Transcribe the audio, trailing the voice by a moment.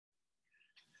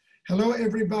Hello,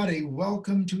 everybody.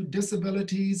 Welcome to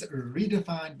Disabilities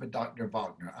Redefined with Dr.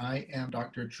 Wagner. I am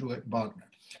Dr. Truett Wagner.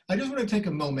 I just want to take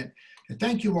a moment to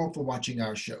thank you all for watching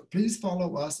our show. Please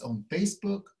follow us on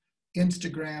Facebook,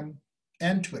 Instagram,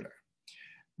 and Twitter.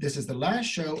 This is the last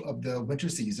show of the winter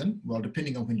season, well,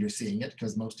 depending on when you're seeing it,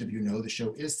 because most of you know the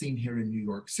show is seen here in New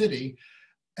York City,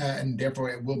 and therefore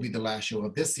it will be the last show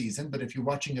of this season. But if you're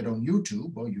watching it on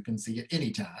YouTube, well, you can see it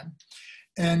anytime.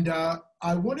 And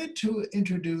I wanted to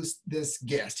introduce this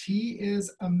guest. He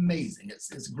is amazing.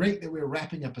 It's great that we're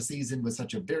wrapping up a season with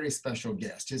such a very special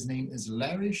guest. His name is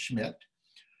Larry Schmidt.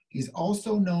 He's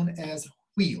also known as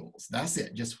Wheelz. That's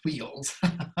it, just Wheelz.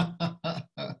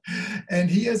 And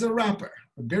he is a rapper,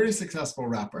 a very successful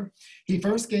rapper. He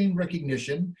first gained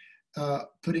recognition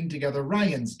putting together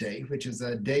Ryan's Day, which is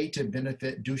a day to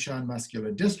benefit Duchenne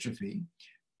Muscular Dystrophy.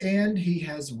 And he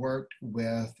has worked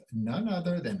with none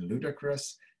other than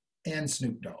Ludacris and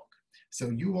Snoop Dogg. So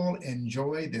you all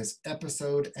enjoy this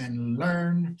episode and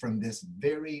learn from this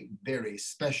very, very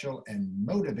special and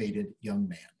motivated young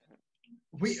man.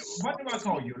 What do I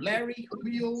call you? Larry?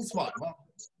 Wheelz? What?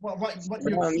 What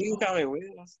You can call me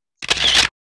Wheelz.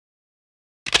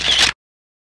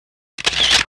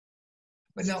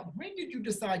 But now, when did you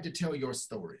decide to tell your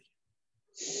story?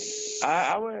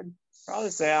 I would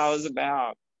probably say I was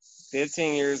about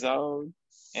 15 years old,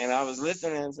 and I was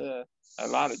listening to a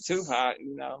lot of Tupac,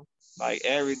 like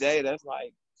every day. That's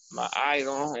like my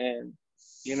idol. And,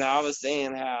 I was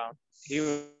seeing how he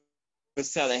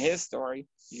was telling his story,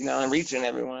 and reaching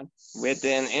everyone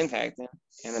within impacting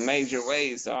in a major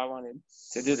way. So I wanted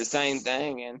to do the same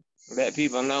thing and let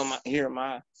people know, hear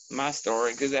my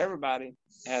story, because everybody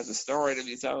has a story to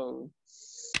be told.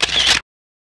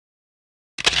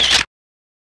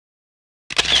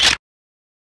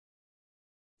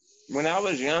 When I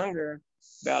was younger,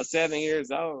 about 7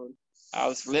 years old, I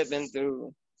was flipping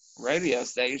through radio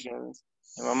stations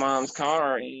in my mom's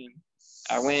car, and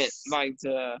I went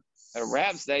to a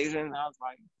rap station. And I was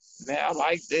like, man, I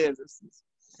like this.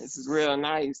 This is real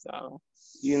nice. So,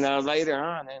 later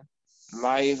on in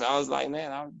life, I was like,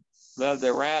 man, I would love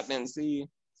to rap and see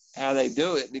how they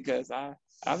do it, because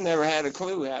I've never had a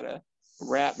clue how to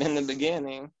rap in the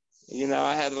beginning.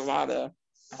 I had a lot of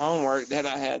homework that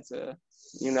I had to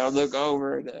look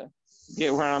over to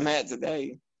get where I'm at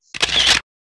today.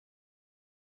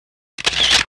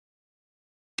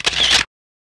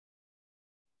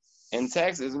 In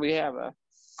Texas, we have a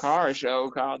car show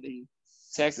called the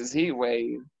Texas Heat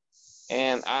Wave,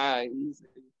 and I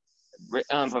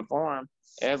usually perform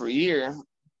every year.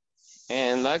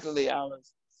 And luckily, I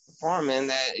was performing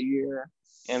that year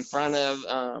in front of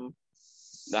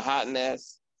the Haute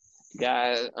Mess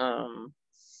guy,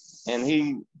 and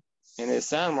he and his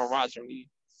son were watching me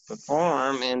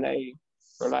perform, and they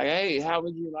were like, hey, how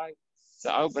would you like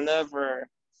to open up for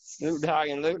Snoop Dogg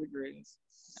and Ludacris?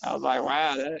 I was like,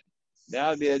 wow, that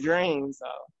would be a dream. So,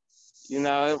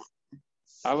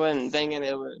 I wasn't thinking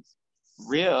it was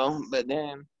real, but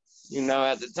then,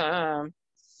 at the time,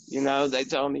 they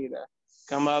told me to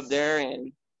come up there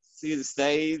and see the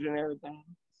stage and everything.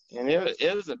 And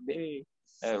it was a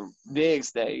big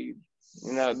stage,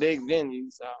 a big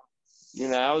venue. So,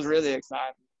 I was really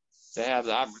excited to have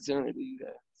the opportunity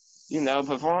to,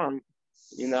 perform,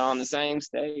 on the same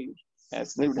stage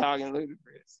as Snoop Dogg and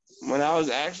Ludacris. When I was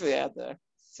actually at the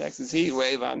Texas Heat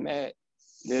Wave, I met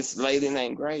this lady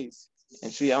named Grace,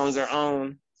 and she owns her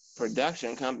own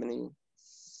production company.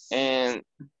 And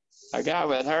I got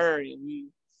with her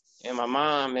and my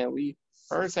mom, and we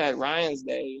first had Ryan's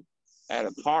Day at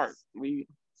a park. We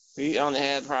only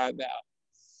had probably about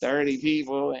 30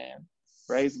 people and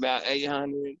raised about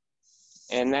 800.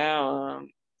 And now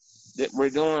we're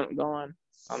going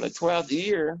on the 12th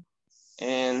year,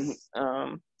 and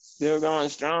still going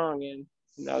strong,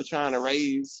 and trying to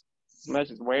raise as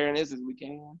much awareness as we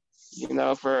can,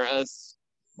 for us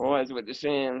boys with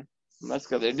Duchenne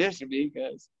Muscular Dystrophy,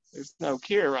 because there's no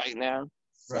cure right now.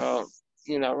 Right.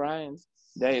 So, Ryan's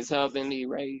Day is helping me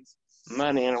raise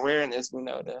money and awareness,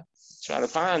 to try to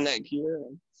find that cure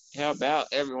and help out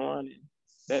everyone and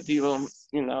let people,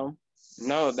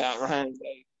 know about Ryan's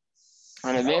Day.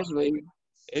 And eventually,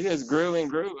 it just grew and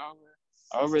grew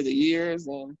over the years,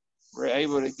 and we're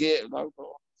able to get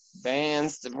local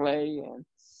bands to play and,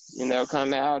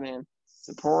 come out and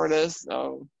support us.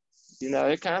 So,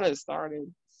 it kind of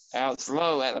started out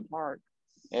slow at a park,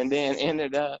 and then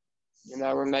ended up,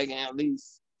 we're making at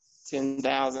least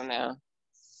 10,000 now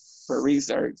for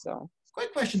research. So,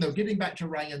 quick question though, getting back to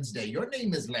Ryan's Day, your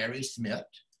name is Larry Schmidt.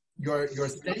 Your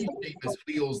stage name is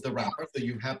Wheelz the Rapper, so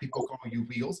you have people call you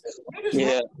Wheelz.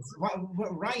 Yeah.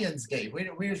 Ryan's Day?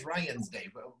 Where's Ryan's Day?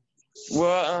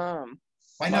 Well,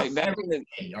 Why not like back in the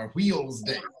Day or Wheelz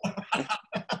Day?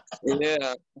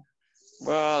 yeah.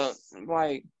 Well,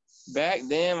 like back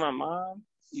then, my mom,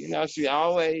 you know, she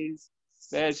always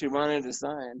said she wanted a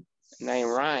son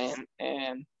named Ryan,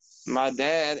 and my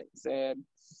dad said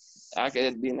I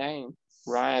could be named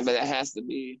Ryan, but it has to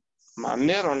be my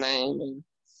middle name, and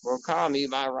will call me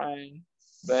by Ryan.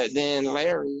 But then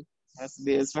Larry has to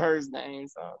be his first name.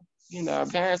 So, you know,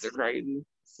 parents are crazy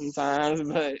sometimes,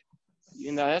 but,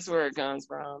 you know, that's where it comes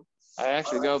from. I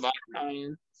actually go by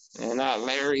Ryan and not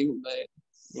Larry, but,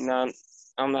 you know,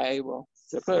 I'm not able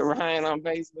to put Ryan on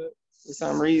Facebook for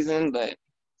some reason, but,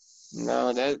 you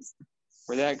know, that's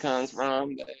where that comes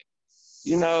from. But,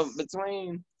 you know,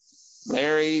 between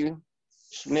Larry,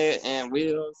 Schmidt, and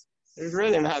Wheelz, there's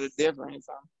really not a difference.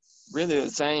 I'm really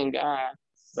the same guy,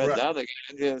 but Right. the other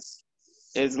guy just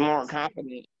is more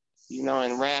confident, you know,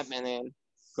 in rapping and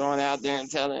going out there and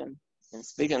telling and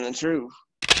speaking the truth.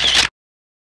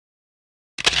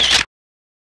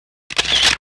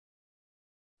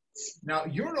 Now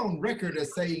you're on record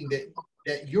as saying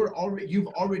that you've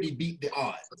already beat the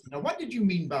odds. Now, what did you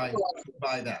mean by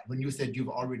that when you said you've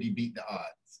already beat the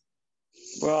odds?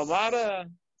 Well, a lot of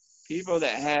people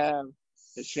that have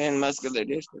Duchenne Muscular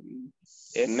Dystrophy,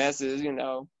 it messes, you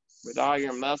know, with all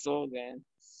your muscles, and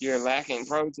you're lacking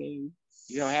protein.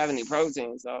 You don't have any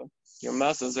protein, so your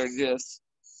muscles are just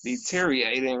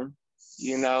deteriorating,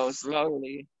 you know,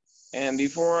 slowly. And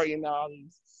before, you know, all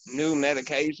these new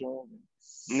medications,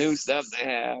 new stuff they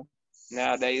have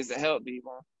nowadays to help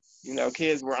people, you know,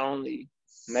 kids were only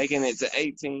making it to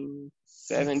 18,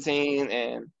 17,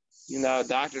 and, you know,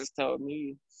 doctors told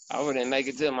me I wouldn't make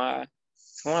it to my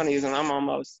 20s, and I'm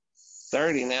almost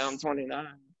 30 now. I'm 29.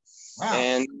 Wow.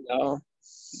 And, you know,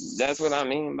 that's what I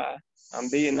mean by I'm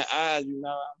beating the odds, you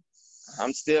know.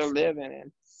 I'm still living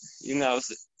and, you know,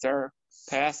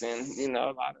 surpassing, you know,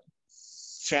 a lot of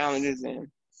challenges and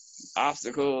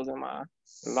obstacles in my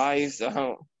life.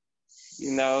 So,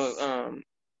 you know,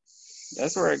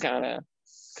 that's where it kind of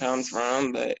comes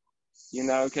from. But, you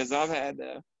know, because I've had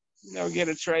to, you know, get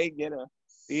a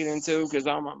feeding tube because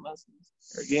all my muscles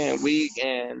are getting weak.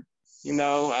 And, you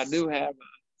know, I do have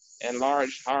an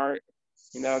enlarged heart,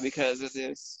 you know, because of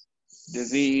this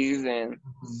disease. And,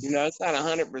 you know, it's not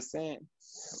 100%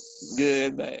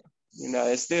 good, but, you know,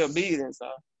 it's still beating. So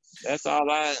that's all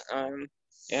I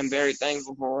am very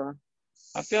thankful for.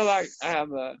 I feel like I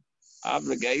have a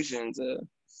obligation to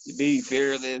be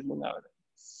fearless, you know, to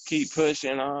keep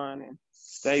pushing on and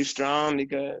stay strong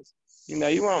because, you know,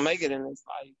 you won't make it in this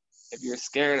life if you're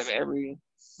scared of every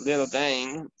little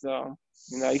thing. So,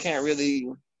 you know, you can't really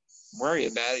worry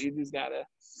about it. You just gotta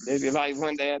live your life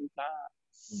one day at a time.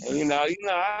 And I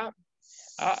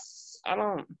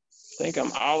don't think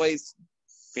I'm always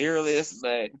fearless,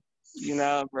 but you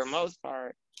know, for the most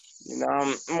part, you know,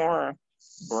 I'm more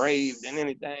brave than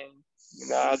anything. You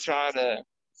know, I try to,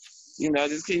 you know,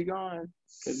 just keep going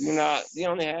because you know you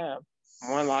only have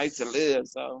one life to live,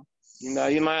 so you know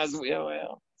you might as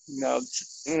well, you know,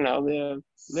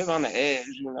 live on the edge,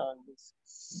 you know, and just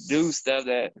do stuff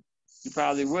that you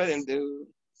probably wouldn't do,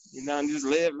 you know, and just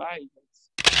live life.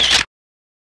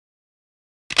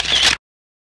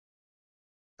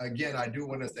 Again, I do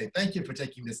want to say thank you for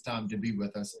taking this time to be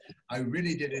with us. I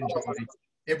really did enjoy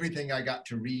everything I got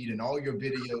to read and all your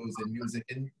videos and music.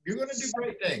 And you're going to do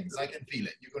great things. I can feel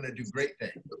it. You're going to do great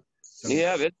things. So,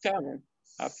 yeah, it's coming.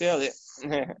 I feel it.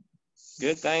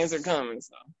 Good things are coming,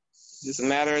 so just a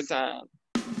matter of time.